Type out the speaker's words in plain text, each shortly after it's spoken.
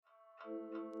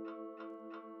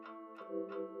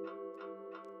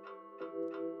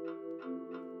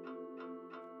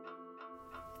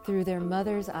Through Their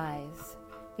Mother's Eyes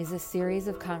is a series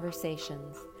of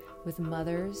conversations with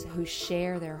mothers who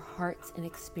share their hearts and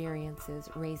experiences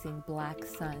raising Black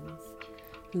sons,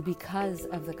 who because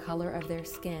of the color of their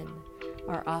skin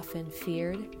are often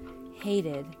feared,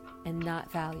 hated, and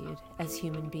not valued as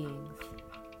human beings.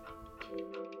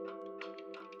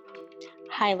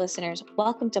 Hi, listeners.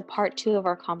 Welcome to part 2 of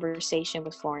our conversation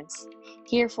with Florence.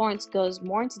 Here, Florence goes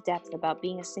more into depth about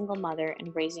being a single mother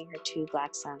and raising her 2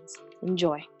 Black sons.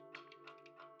 Enjoy.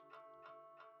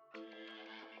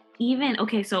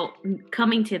 So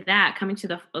coming to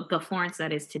the Florence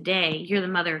that is today, you're the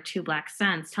mother of 2 Black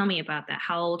sons. Tell me about that.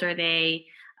 How old are they?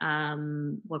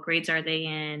 What grades are they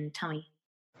in? Tell me.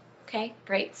 Okay,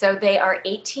 great. So they are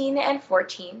 18 and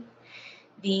 14.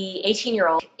 The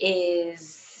 18-year-old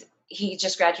he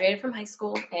just graduated from high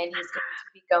school, and he's going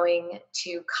to be going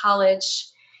to college,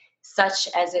 such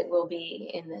as it will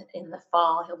be in the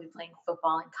fall. He'll be playing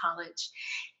football in college.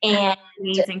 And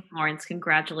amazing, Florence.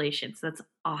 Congratulations. That's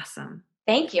awesome.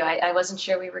 Thank you. I wasn't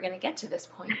sure we were going to get to this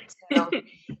point. So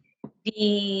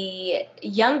the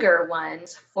younger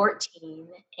one's 14,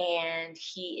 and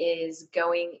he is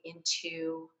going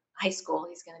into high school.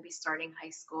 He's going to be starting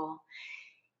high school.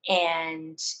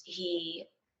 And he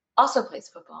also plays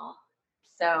football.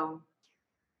 So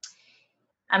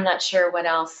I'm not sure what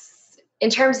else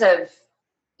in terms of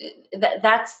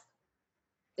that's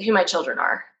who my children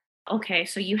are. Okay,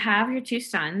 so you have your 2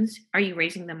 sons. Are you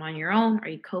raising them on your own? Are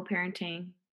you co-parenting?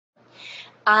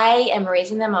 I am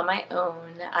raising them on my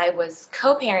own. I was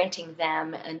co-parenting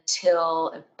them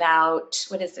until about,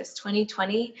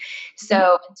 2020?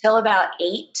 So until about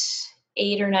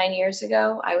 8 or 9 years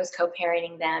ago, I was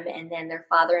co-parenting them, and then their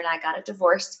father and I got a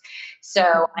divorce. So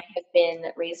I have been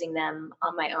raising them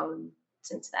on my own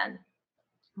since then.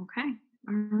 Okay.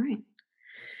 All right.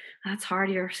 That's hard.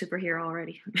 You're a superhero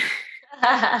already.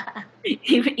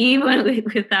 even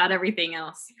without everything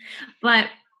else. But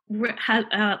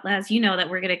as you know, that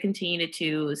we're going to continue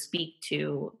to speak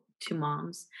to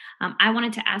moms. I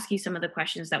wanted to ask you some of the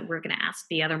questions that we're going to ask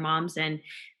the other moms, and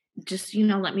just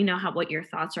let me know what your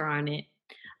thoughts are on it.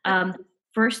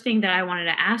 First thing that I wanted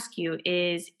to ask you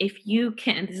is, if you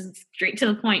can, this is straight to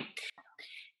the point,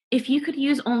 if you could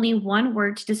use only one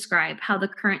word to describe how the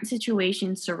current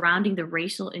situation surrounding the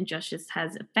racial injustice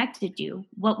has affected you,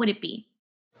 what would it be?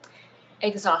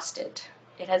 Exhausted.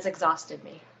 It has exhausted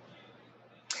me.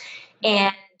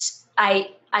 And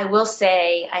I will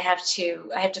say I have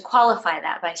to qualify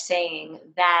that by saying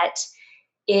that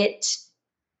it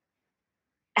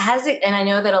has it, and I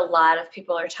know that a lot of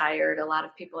people are tired. A lot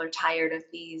of people are tired of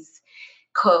these,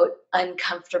 quote,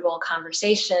 uncomfortable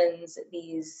conversations,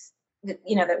 these,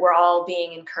 that we're all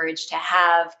being encouraged to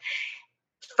have.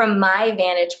 From my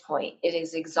vantage point, it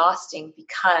is exhausting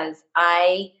because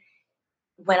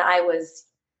when I was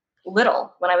a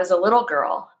little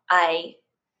girl, I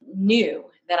knew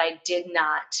that I did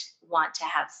not want to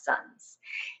have sons.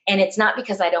 And it's not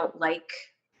because I don't like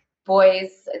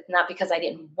boys, it's not because I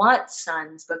didn't want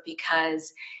sons, but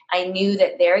because I knew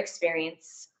that their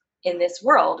experience in this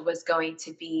world was going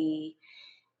to be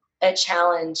a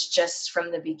challenge just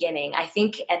from the beginning. I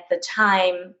think at the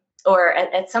time, or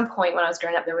at some point when I was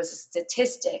growing up, there was a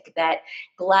statistic that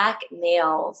Black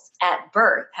males at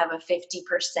birth have a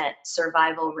 50%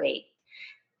 survival rate,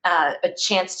 a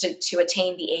chance to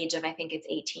attain the age of, I think it's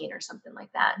 18 or something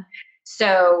like that.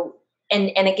 So,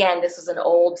 and again, this was an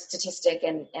old statistic,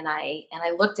 and I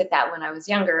looked at that when I was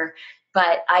younger,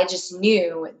 but I just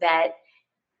knew that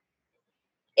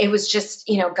it was just,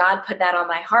 God put that on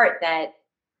my heart, that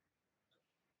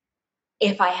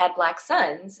if I had Black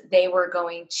sons, they were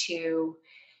going to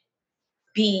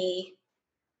be,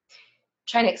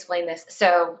 trying to explain this.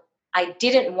 So I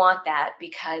didn't want that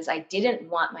because I didn't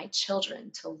want my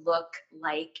children to look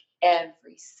like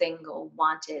every single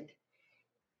wanted,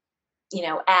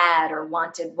 ad or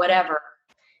wanted whatever,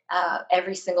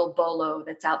 every single bolo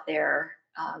that's out there,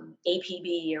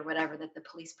 APB or whatever that the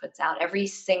police puts out, every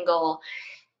single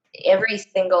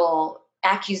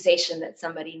accusation that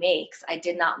somebody makes. I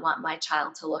did not want my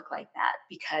child to look like that,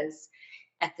 because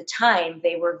at the time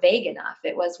they were vague enough.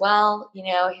 It was,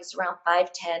 he's around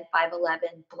 5'10",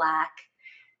 5'11", Black,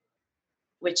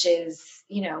 which is,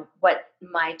 what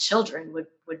my children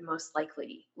would most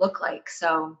likely look like.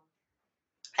 So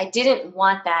I didn't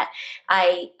want that.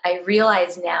 I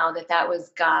realize now that was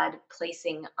God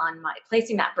placing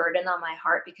that burden on my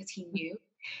heart, because he knew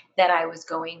that I was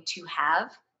going to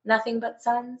have nothing but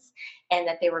sons, and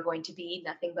that they were going to be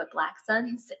nothing but Black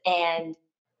sons. And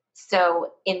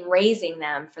So in raising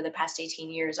them for the past 18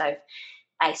 years, I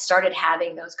started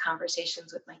having those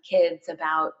conversations with my kids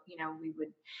about, we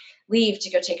would leave to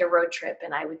go take a road trip,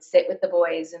 and I would sit with the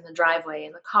boys in the driveway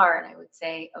in the car, and I would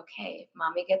say, okay, if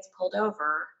mommy gets pulled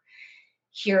over,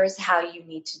 here's what you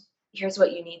need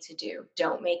to do.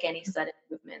 Don't make any sudden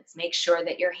movements. Make sure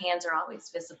that your hands are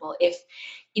always visible. If,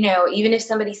 even if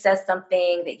somebody says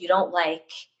something that you don't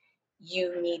like,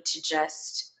 you need to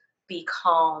just be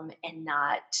calm and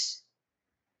not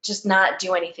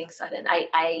do anything sudden.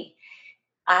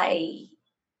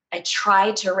 I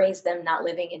try to raise them not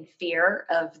living in fear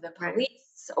of the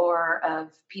police or of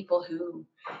people who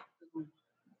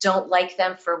don't like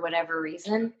them for whatever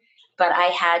reason. But I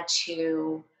had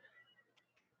to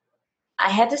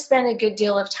spend a good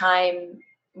deal of time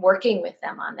working with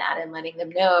them on that and letting them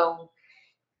know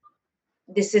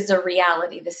this is a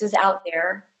reality. This is out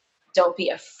there. Don't be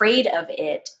afraid of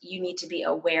it. You need to be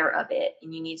aware of it,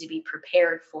 and you need to be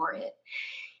prepared for it.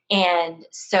 And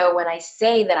so when I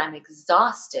say that I'm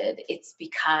exhausted, it's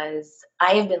because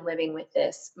I have been living with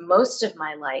this most of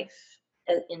my life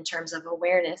in terms of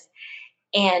awareness.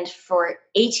 And for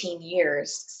 18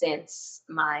 years since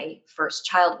my first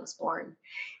child was born.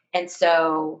 And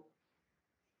so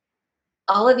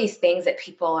all of these things that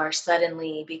people are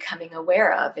suddenly becoming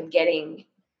aware of and getting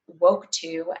woke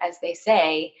to, as they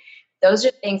say, those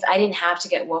are things I didn't have to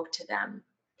get woke to them.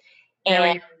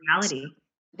 And reality.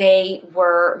 They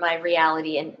were my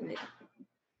reality, and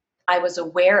I was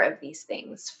aware of these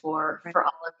things for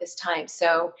all of this time.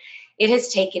 So it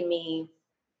has taken me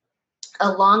a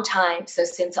long time. So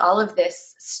since all of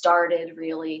this started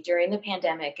really during the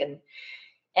pandemic, and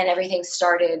everything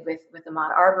started with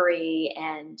Ahmaud Arbery,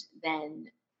 and then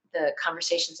the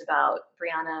conversations about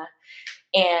Breonna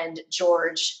and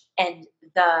George, and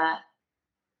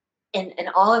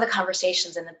all of the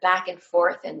conversations and the back and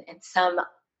forth, and some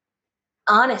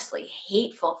honestly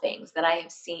hateful things that I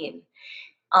have seen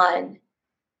on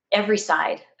every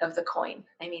side of the coin.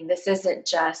 I mean, this isn't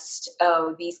just,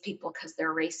 these people because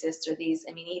they're racist, or these,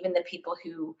 I mean, even the people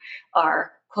who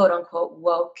are quote unquote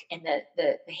woke, and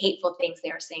the hateful things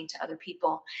they are saying to other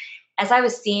people. As I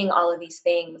was seeing all of these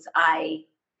things, I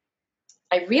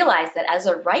realized that as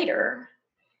a writer,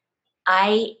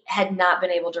 I had not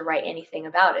been able to write anything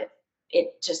about it.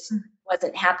 It just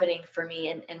wasn't happening for me.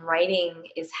 And writing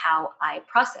is how I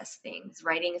process things.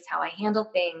 Writing is how I handle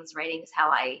things. Writing is how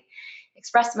I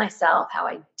express myself, how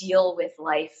I deal with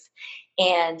life.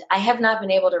 And I have not been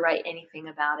able to write anything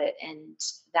about it. And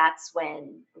that's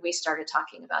when we started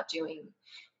talking about doing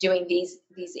these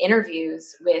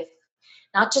interviews with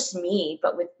not just me,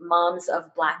 but with moms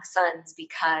of Black sons,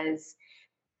 because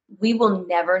we will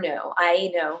never know.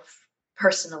 I know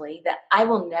personally that I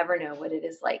will never know what it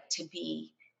is like to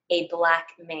be a Black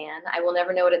man. I will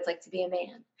never know what it's like to be a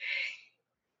man.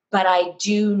 But I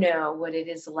do know what it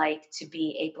is like to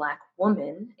be a Black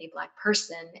woman, a Black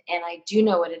person, and I do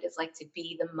know what it is like to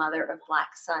be the mother of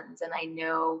Black sons. And I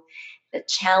know the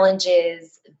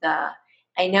challenges,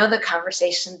 I know the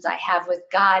conversations I have with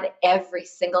God every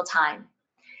single time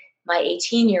my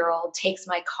 18-year-old takes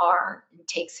my car and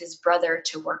takes his brother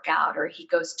to work out, or he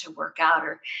goes to work out,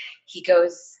 or he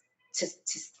goes to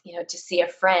see a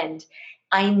friend.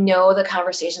 I know the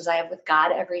conversations I have with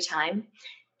God every time.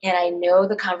 And I know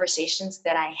the conversations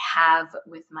that I have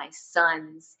with my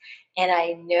sons. And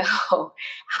I know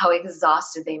how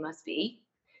exhausted they must be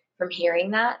from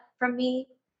hearing that from me.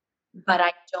 But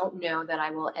I don't know that I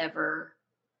will ever,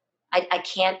 I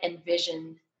can't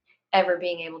envision ever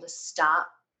being able to stop.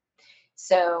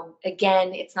 So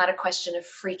again, it's not a question of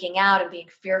freaking out and being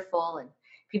fearful. And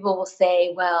people will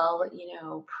say, well,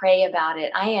 pray about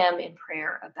it. I am in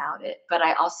prayer about it. But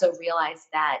I also realize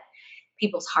that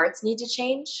people's hearts need to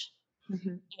change.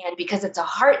 Mm-hmm. And because it's a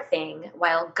heart thing,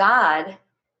 while God,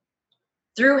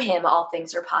 through him, all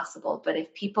things are possible. But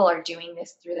if people are doing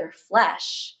this through their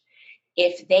flesh,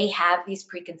 if they have these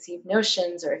preconceived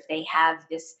notions, or if they have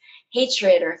this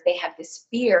hatred, or if they have this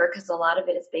fear, because a lot of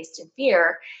it is based in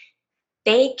fear,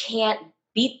 they can't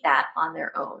beat that on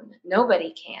their own.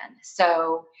 Nobody can.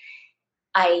 So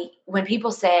when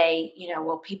people say,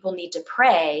 well, people need to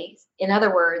pray, in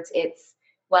other words, it's,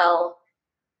 well,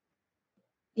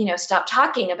 stop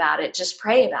talking about it, just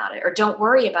pray about it, or don't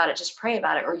worry about it, just pray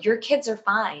about it, or your kids are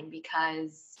fine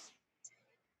because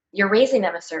you're raising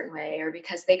them a certain way, or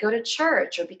because they go to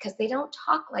church, or because they don't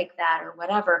talk like that, or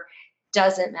whatever.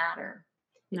 Doesn't matter.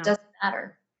 No. It doesn't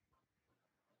matter.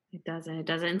 It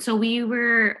doesn't. So you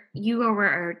were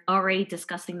already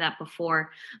discussing that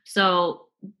before. So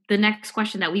the next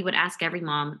question that we would ask every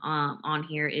mom on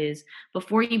here is,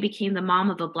 before you became the mom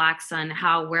of a Black son,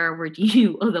 how aware were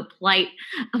you of the plight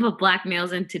of a Black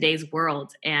males in today's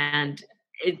world? And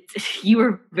it, you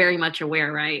were very much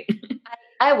aware, right?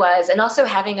 I was, and also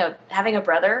having a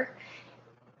brother,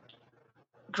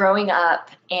 growing up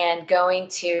and going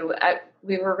to,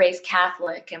 we were raised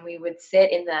Catholic, and we would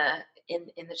sit in the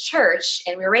church,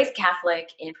 and we were raised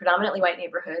Catholic in predominantly white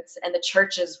neighborhoods, and the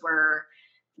churches were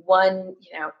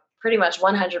pretty much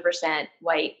 100%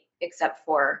 white, except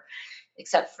for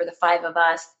the five of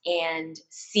us. And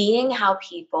seeing how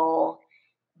people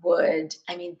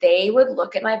they would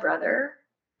look at my brother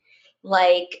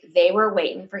like they were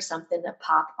waiting for something to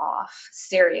pop off.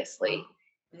 Seriously.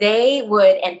 They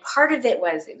would, and part of it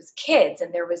was kids,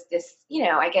 and there was this,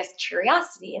 I guess,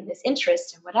 curiosity and this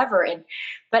interest and whatever.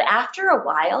 But after a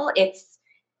while,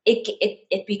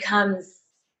 it becomes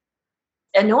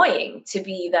annoying to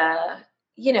be the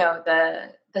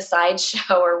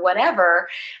sideshow or whatever.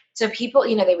 So people,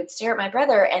 they would stare at my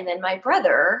brother, and then my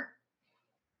brother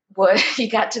he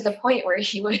got to the point where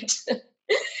he would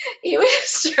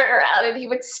turn around and he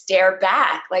would stare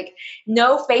back, like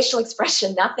no facial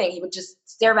expression, nothing. He would just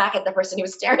stare back at the person he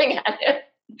was staring at him,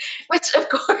 which of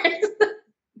course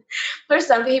for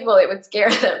some people it would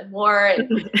scare them more.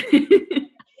 And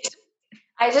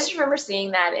I just remember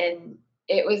seeing that, and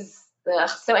it was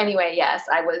so anyway, yes,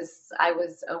 I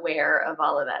was aware of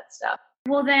all of that stuff.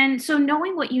 Well then, so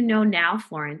knowing what you know now,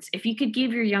 Florence, if you could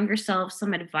give your younger self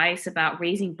some advice about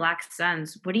raising Black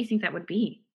sons, what do you think that would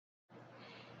be?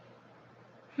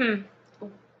 If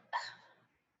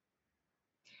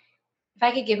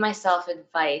I could give myself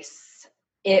advice,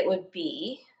 it would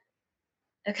be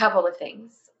a couple of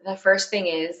things. The first thing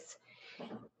is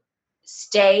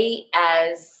stay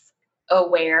as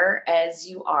aware as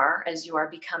you are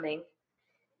becoming.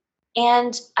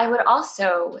 And I would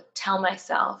also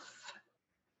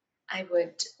I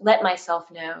would let myself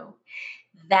know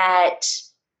that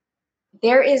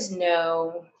there is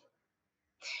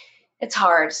it's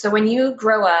hard. So when you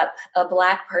grow up a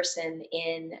Black person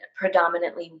in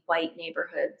predominantly white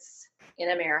neighborhoods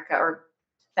in America, or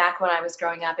back when I was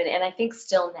growing up, and I think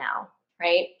still now,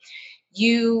 right?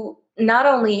 You not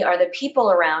only are the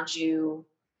people around you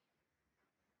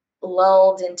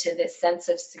lulled into this sense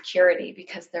of security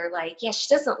because they're like, yeah,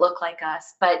 she doesn't look like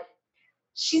us, but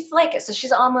she's like it. So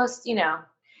she's almost,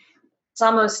 it's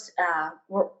almost,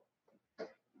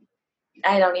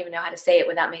 I don't even know how to say it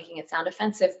without making it sound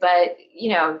offensive, but,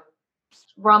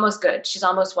 we're almost good. She's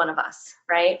almost one of us,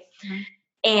 right? Mm-hmm.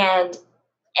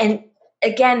 And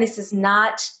again, this is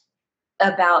not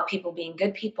about people being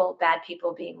good people, bad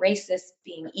people, being racist,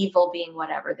 being evil, being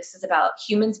whatever. This is about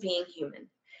humans being human.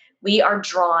 We are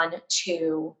drawn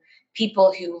to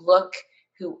people who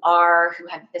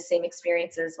have the same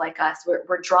experiences like us.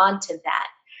 We're drawn to that.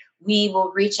 We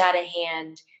will reach out a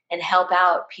hand and help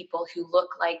out people who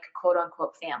look like quote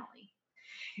unquote family.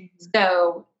 Mm-hmm.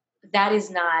 So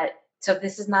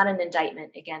this is not an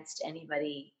indictment against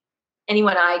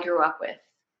anyone I grew up with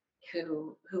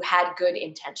who had good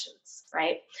intentions,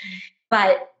 right? Mm-hmm.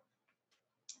 But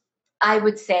I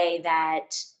would say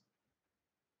that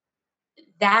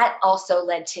also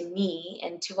led to me,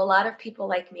 and to a lot of people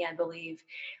like me, I believe,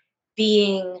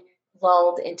 being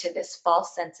lulled into this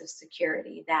false sense of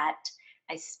security that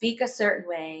I speak a certain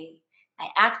way, I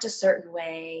act a certain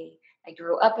way, I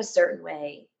grew up a certain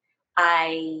way,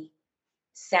 I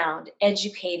sound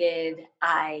educated,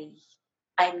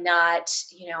 I'm not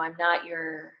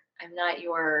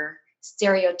your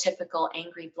stereotypical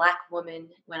angry Black woman.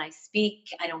 When I speak,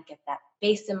 I don't get that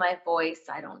bass in my voice.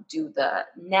 I don't do the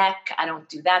neck. I don't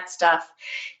do that stuff.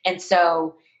 And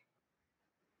so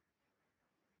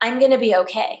I'm going to be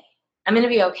okay.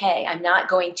 I'm not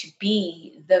going to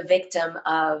be the victim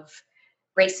of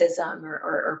racism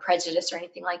or prejudice or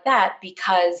anything like that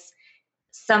because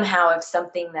somehow of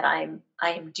something that I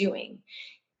am doing.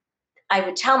 I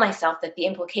would tell myself that the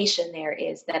implication there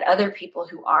is that other people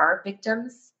who are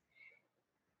victims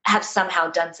have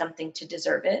somehow done something to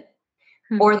deserve it,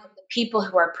 or that the people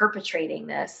who are perpetrating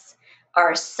this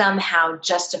are somehow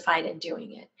justified in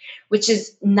doing it, which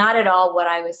is not at all what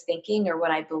I was thinking or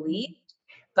what I believed.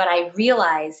 But I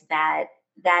realized that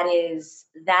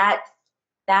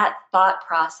thought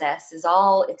process is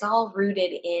all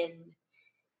rooted in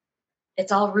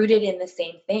the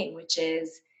same thing, which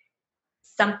is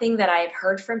something that I have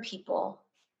heard from people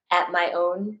at my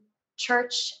own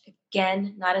church.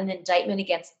 Again, not an indictment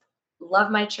against,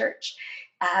 love my church,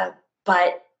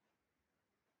 but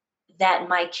that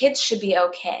my kids should be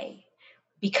okay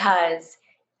because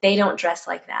they don't dress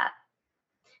like that.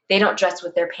 they don't dress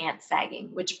with their pants sagging,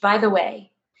 which, by the way,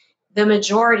 the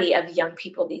majority of young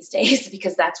people these days,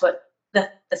 because that's what the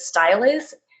style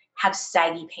is, have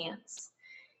saggy pants.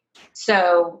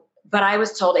 So, but I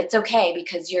was told it's okay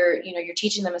because you're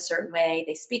teaching them a certain way,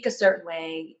 they speak a certain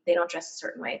way, they don't dress a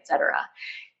certain way, etc.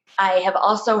 I have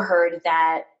also heard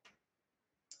that,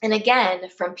 and again,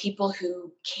 from people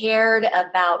who cared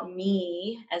about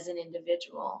me as an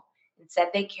individual and said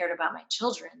they cared about my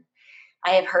children,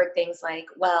 I have heard things like,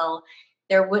 well,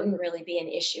 there wouldn't really be an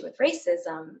issue with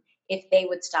racism if they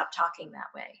would stop talking that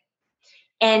way.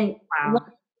 And Wow.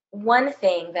 one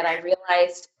thing that I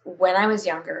realized when I was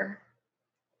younger,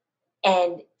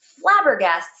 and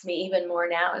flabbergasts me even more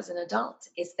now as an adult,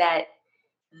 is that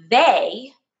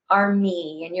they are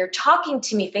me, and you're talking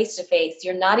to me face to face.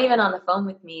 You're not even on the phone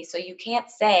with me, so you can't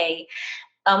say,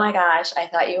 oh my gosh, I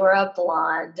thought you were a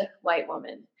blonde white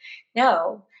woman.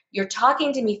 No, you're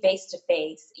talking to me face to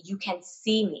face. You can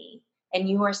see me, and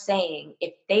you are saying,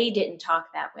 if they didn't talk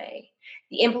that way,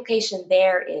 the implication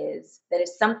there is that if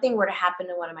something were to happen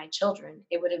to one of my children,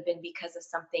 it would have been because of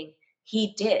something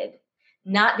he did,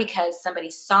 not because somebody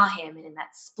saw him and in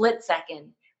that split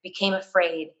second became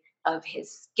afraid of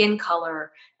his skin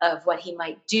color, of what he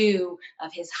might do,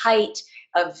 of his height,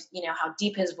 of how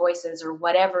deep his voice is, or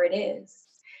whatever it is.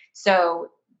 So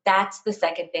that's the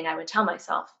second thing I would tell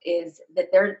myself, is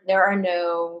that there's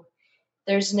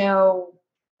no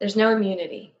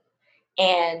immunity.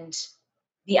 And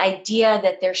the idea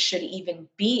that there should even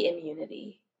be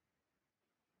immunity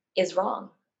is wrong.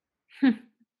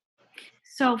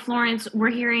 So, Florence, we're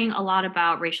hearing a lot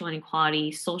about racial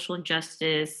inequality, social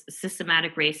injustice,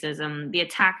 systematic racism, the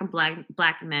attack on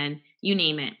black men, you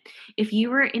name it. If you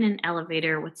were in an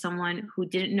elevator with someone who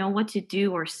didn't know what to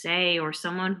do or say, or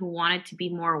someone who wanted to be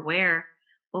more aware,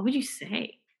 what would you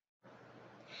say?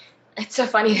 It's so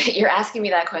funny that you're asking me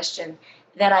that question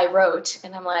that I wrote,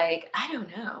 and I'm like, I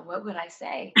don't know. What would I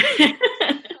say?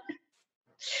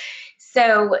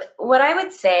 So what I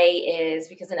would say is,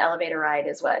 because an elevator ride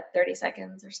is 30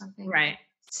 seconds or something? Right.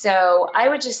 So I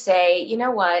would just say, you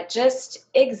know what, just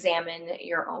examine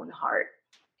your own heart.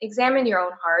 Examine your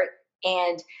own heart,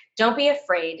 and don't be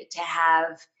afraid to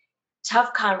have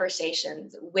tough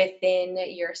conversations within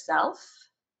yourself.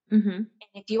 Mm-hmm. And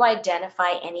if you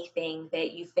identify anything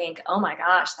that you think, oh my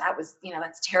gosh, that was,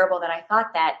 that's terrible that I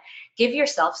thought that, give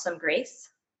yourself some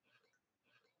grace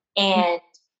and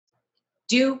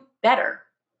do better.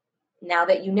 Now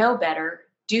that you know better,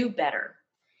 do better.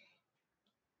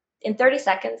 In 30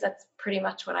 seconds, that's pretty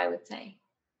much what I would say.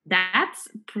 That's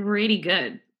pretty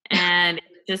good. And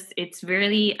it's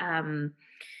really, man,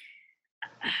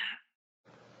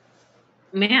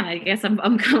 I guess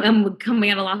I'm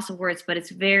coming at a loss of words, but it's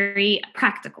very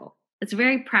practical. It's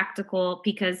very practical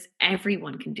because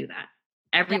everyone can do that.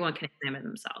 Everyone can examine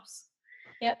themselves.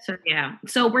 Yep. So yeah.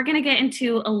 So we're gonna get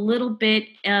into a little bit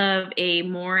of a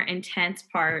more intense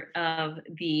part of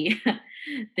the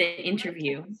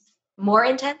interview. More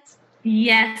intense?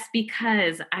 Yes,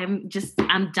 because I'm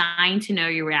dying to know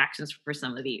your reactions for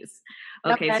some of these.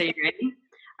 Okay. So you ready?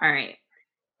 All right.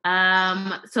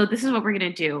 So this is what we're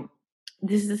gonna do.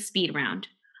 This is a speed round.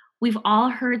 We've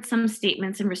all heard some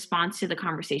statements in response to the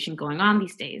conversation going on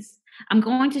these days. I'm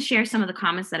going to share some of the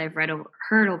comments that I've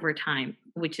heard over time,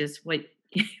 which is what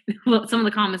some of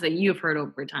the comments that you've heard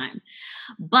over time.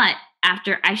 But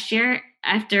after I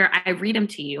read them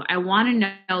to you, I want to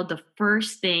know the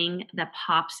first thing that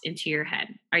pops into your head.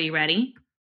 Are you ready?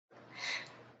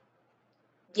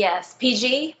 Yes.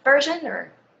 PG version,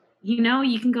 or? You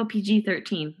can go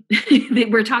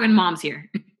PG-13. We're talking moms here.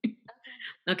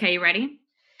 Okay, you ready?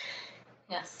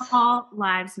 Yes. All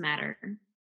lives matter.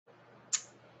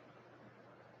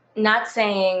 Not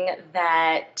saying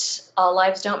that all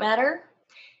lives don't matter,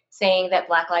 saying that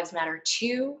Black lives matter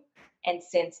too. And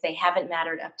since they haven't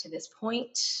mattered up to this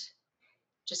point,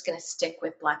 just going to stick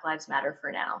with Black Lives Matter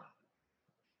for now.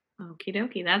 Okie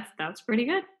dokie. That's pretty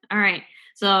good. All right.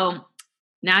 So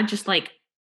now just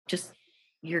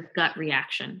your gut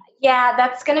reaction. Yeah,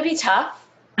 that's going to be tough.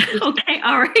 Okay.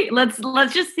 All right. Let's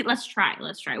try.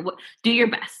 Do your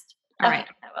best. All right.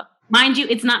 I will. Mind you,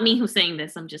 it's not me who's saying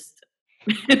this.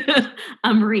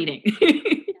 I'm reading.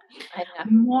 I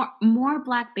know. More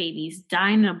Black babies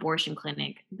die in an abortion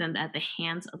clinic than at the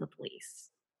hands of the police.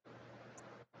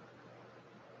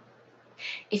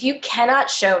 If you cannot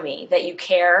show me that you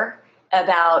care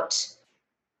about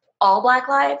all Black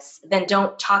lives, then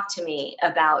don't talk to me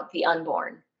about the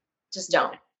unborn. Just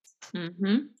don't.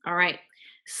 Mm-hmm. All right.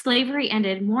 Slavery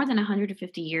ended more than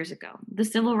 150 years ago. The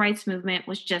civil rights movement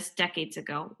was just decades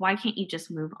ago. Why can't you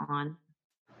just move on?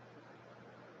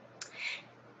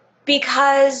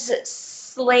 Because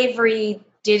slavery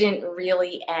didn't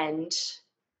really end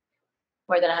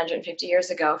more than 150 years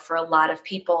ago for a lot of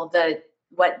people.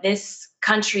 What this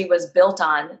country was built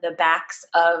on, the backs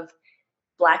of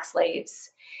Black slaves,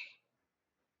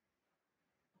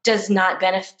 does not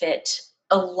benefit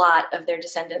a lot of their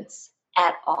descendants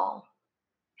at all.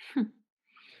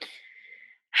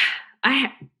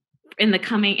 In the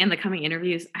coming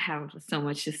interviews, I have so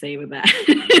much to say with that.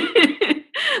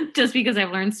 Just because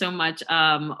I've learned so much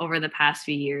over the past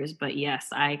few years. But yes,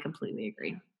 I completely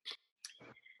agree.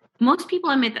 Most people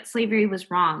admit that slavery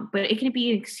was wrong, but it can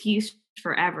be an excuse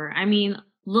forever. I mean,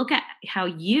 look at how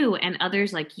you and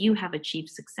others like you have achieved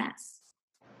success.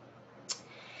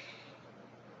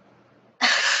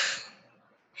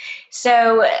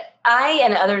 So I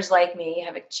and others like me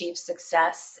have achieved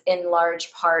success in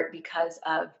large part because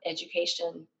of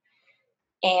education.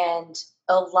 And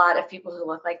a lot of people who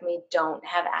look like me don't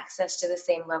have access to the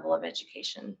same level of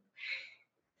education.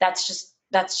 That's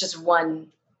just one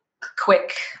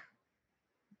quick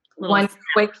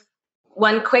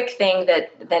thing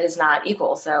that is not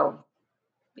equal. So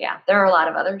yeah, there are a lot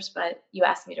of others, but you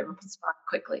asked me to respond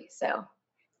quickly, so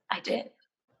I did.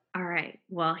 All right.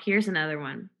 Well, here's another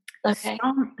one. Okay.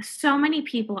 So many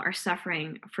people are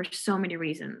suffering for so many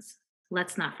reasons.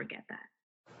 Let's not forget that.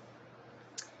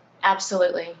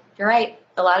 Absolutely. You're right.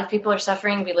 A lot of people are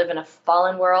suffering. We live in a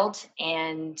fallen world,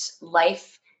 and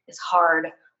life is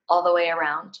hard all the way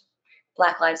around.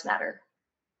 Black Lives Matter.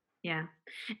 Yeah.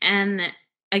 And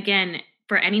again,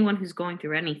 for anyone who's going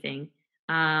through anything,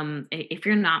 if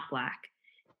you're not Black,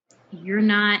 you're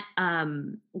not,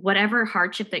 whatever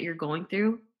hardship that you're going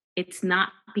through, it's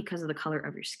not because of the color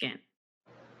of your skin.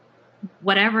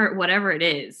 Whatever it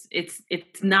is,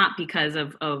 it's not because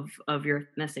of your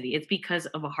ethnicity. It's because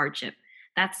of a hardship.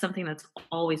 That's something that's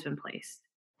always been placed.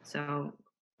 So,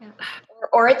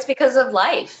 or it's because of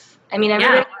life. I mean,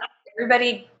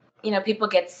 everybody, people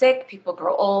get sick, people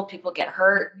grow old, people get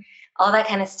hurt, all that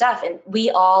kind of stuff, and we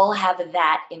all have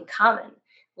that in common.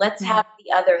 Let's have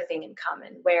the other thing in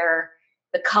common, where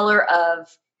the color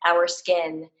of our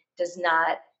skin does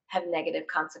not have negative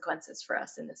consequences for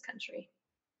us in this country.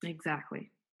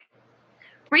 Exactly.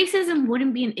 Racism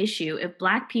wouldn't be an issue if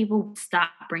Black people would stop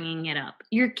bringing it up.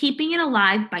 You're keeping it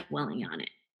alive by dwelling on it.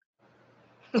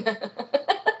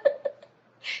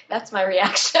 That's my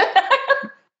reaction.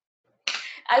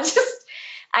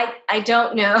 I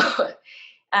don't know.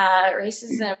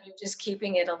 Racism, you're just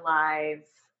keeping it alive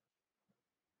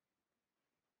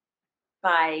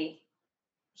by,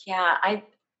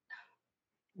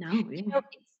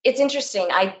 it's interesting.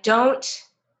 I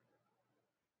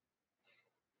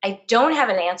don't have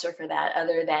an answer for that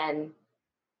other than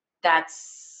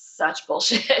that's such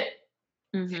bullshit.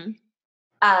 Mm-hmm.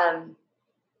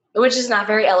 Which is not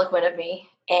very eloquent of me,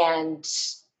 and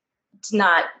it's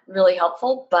not really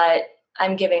helpful, but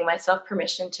I'm giving myself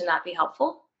permission to not be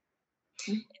helpful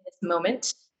in this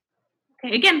moment.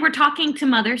 Okay. Again, we're talking to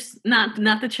mothers, not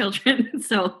the children,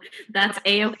 so that's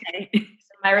A-okay. So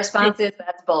my response is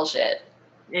that's bullshit.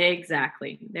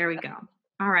 Exactly. There we go.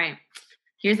 All right.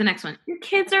 Here's the next one. Your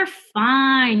kids are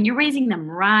fine. You're raising them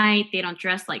right. They don't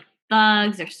dress like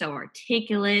thugs. They're so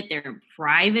articulate. They're in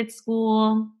private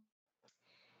school.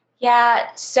 Yeah.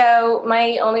 So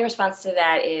my only response to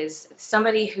that is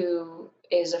somebody who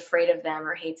is afraid of them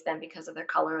or hates them because of their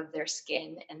color of their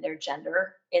skin and their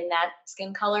gender in that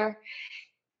skin color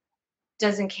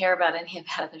doesn't care about any of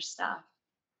that other stuff.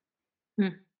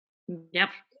 Yep.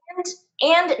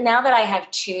 And now that I have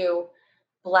two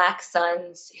Black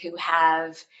sons who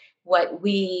have what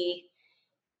we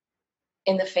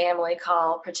in the family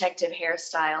call protective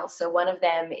hairstyle. So one of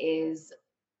them is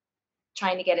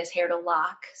trying to get his hair to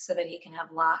lock so that he can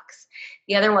have locks.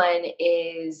 The other one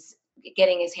is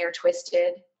getting his hair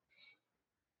twisted.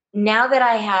 Now that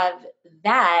I have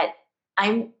that,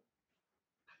 and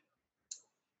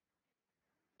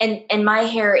my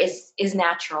hair is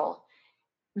natural.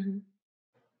 Mm-hmm.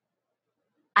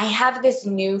 I have this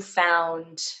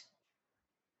newfound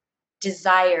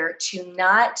desire to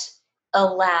not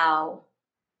allow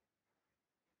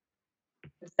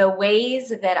the ways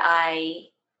that I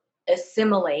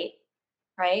assimilate,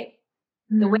 right?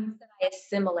 Mm-hmm. The ways that I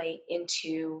assimilate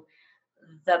into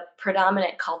the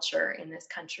predominant culture in this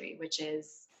country, which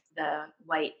is the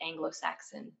white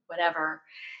Anglo-Saxon, whatever.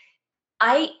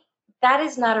 That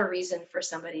is not a reason for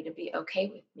somebody to be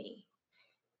okay with me.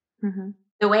 Mm-hmm.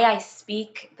 The way I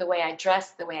speak, the way I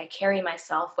dress, the way I carry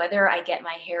myself, whether I get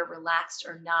my hair relaxed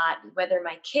or not, whether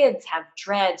my kids have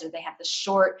dreads or they have the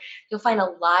short, you'll find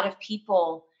a lot of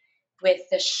people with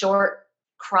the short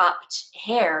cropped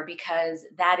hair because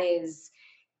that is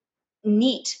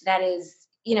neat. That is,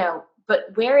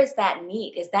 but where is that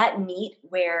meet? Is that meet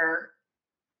where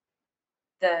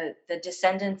the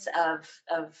descendants of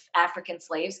African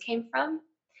slaves came from,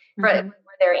 where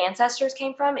their ancestors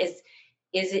came from? Is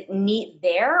it neat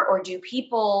there, or do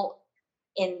people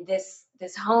in this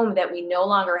home that we no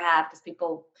longer have because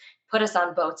people put us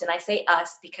on boats? And I say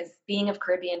us because, being of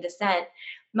Caribbean descent,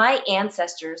 my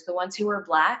ancestors, the ones who were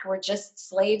Black, were just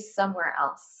slaves somewhere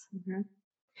else.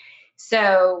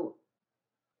 So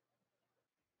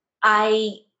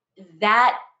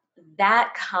that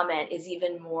comment is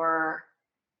even more,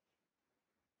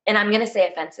 and I'm going to say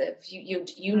offensive.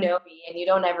 You know me, and you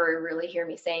don't ever really hear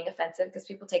me saying offensive because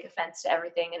people take offense to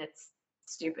everything and it's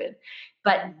stupid.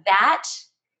 But that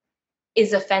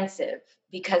is offensive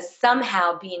because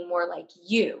somehow being more like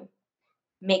you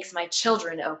makes my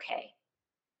children okay.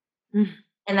 And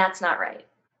that's not right.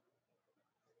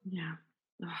 Yeah.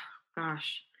 Oh,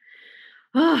 gosh.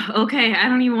 Oh, okay. I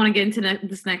don't even want to get into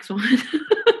this next one.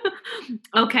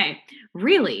 Okay.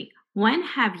 Really? When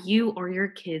have you or your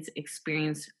kids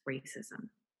experienced racism?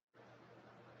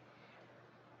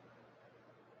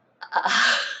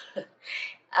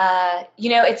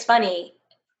 It's funny,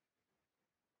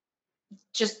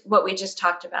 just what we just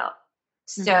talked about.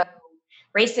 So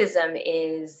racism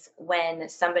is when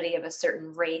somebody of a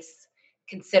certain race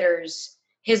considers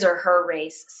his or her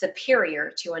race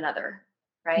superior to another,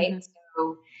 right?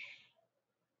 So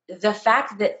the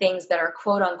fact that things that are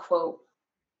quote unquote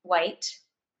white,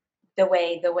 the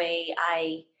way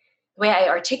I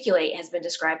articulate has been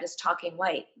described as talking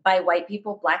white by white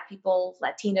people, Black people,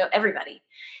 Latino, everybody.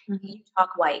 You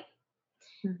talk white.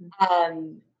 You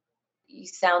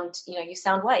sound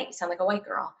white. You sound like a white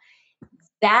girl.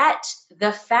 That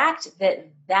the fact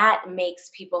that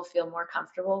makes people feel more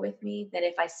comfortable with me than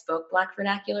if I spoke Black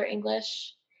vernacular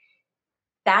English,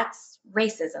 that's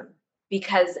racism,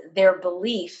 because their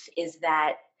belief is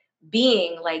that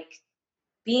being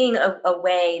a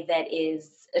way that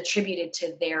is attributed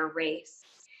to their race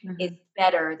is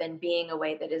better than being a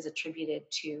way that is attributed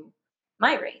to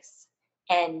my race.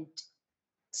 And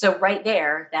so right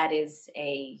there, that is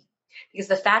because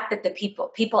the fact that the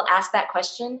people ask that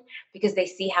question because they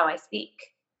see how I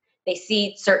speak. They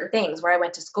see certain things, where I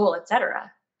went to school, etc.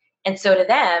 And so to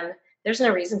them, there's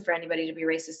no reason for anybody to be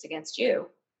racist against you.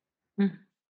 Okay.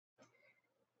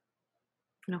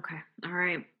 All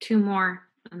right. 2 more,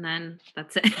 and then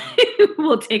that's it.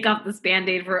 We'll take off this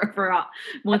Band-Aid for all,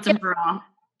 once and for all.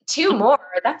 2 more?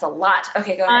 That's a lot.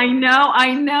 Okay, go ahead. I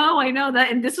know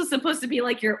that. And this was supposed to be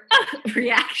like your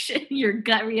reaction, your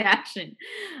gut reaction.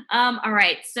 All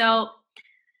right. So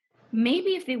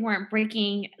maybe if they weren't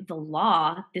breaking the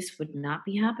law, this would not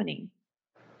be happening.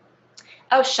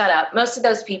 Oh, shut up. Most of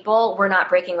those people were not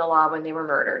breaking the law when they were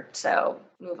murdered. So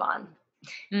move on.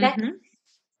 Next.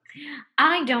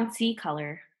 I don't see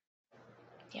color.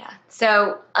 Yeah.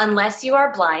 So unless you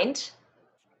are blind,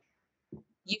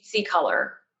 you see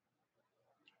color.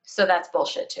 So that's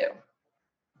bullshit too.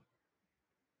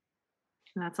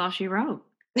 That's all she wrote.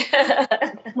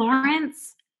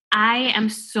 Florence, I am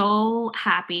so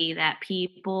happy that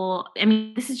people, I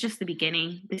mean, this is just the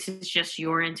beginning. This is just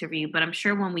your interview, but I'm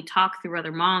sure when we talk through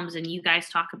other moms and you guys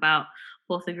talk about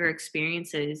both of your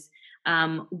experiences,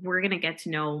 we're going to get to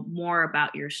know more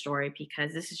about your story,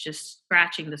 because this is just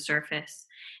scratching the surface.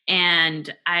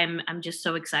 And I'm just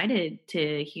so excited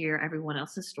to hear everyone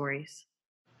else's stories.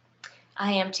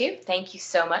 I am too. Thank you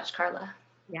so much, Carla.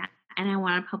 Yeah. And I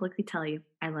want to publicly tell you,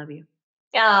 I love you.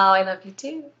 Oh, I love you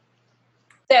too.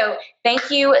 So thank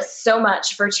you so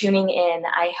much for tuning in.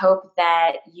 I hope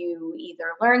that you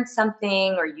either learned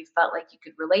something or you felt like you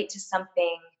could relate to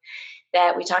something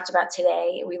that we talked about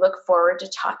today. We look forward to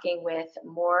talking with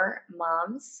more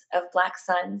moms of Black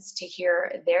sons to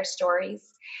hear their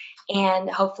stories, and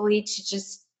hopefully to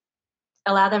just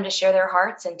allow them to share their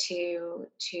hearts and to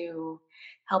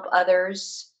help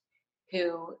others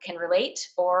who can relate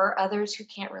or others who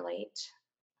can't relate.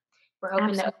 We're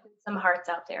hoping to open some hearts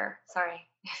out there. Sorry.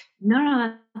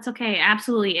 No, that's okay.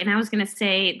 Absolutely. And I was going to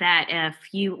say that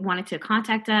if you wanted to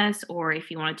contact us, or if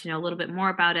you wanted to know a little bit more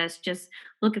about us, just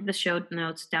look at the show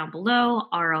notes down below.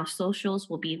 Our socials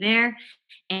will be there,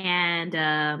 and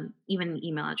even an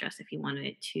email address if you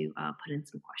wanted to put in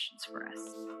some questions for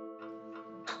us.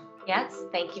 Yes,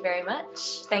 thank you very much.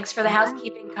 Thanks for the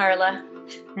housekeeping, Carla.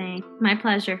 Thanks. My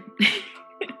pleasure.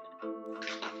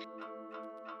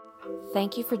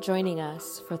 Thank you for joining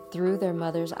us for Through Their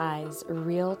Mother's Eyes,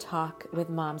 Real Talk with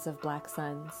Moms of Black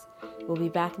Sons. We'll be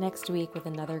back next week with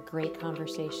another great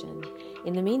conversation.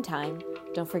 In the meantime,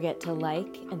 don't forget to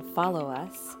like and follow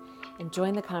us, and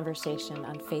join the conversation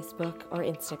on Facebook or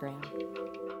Instagram.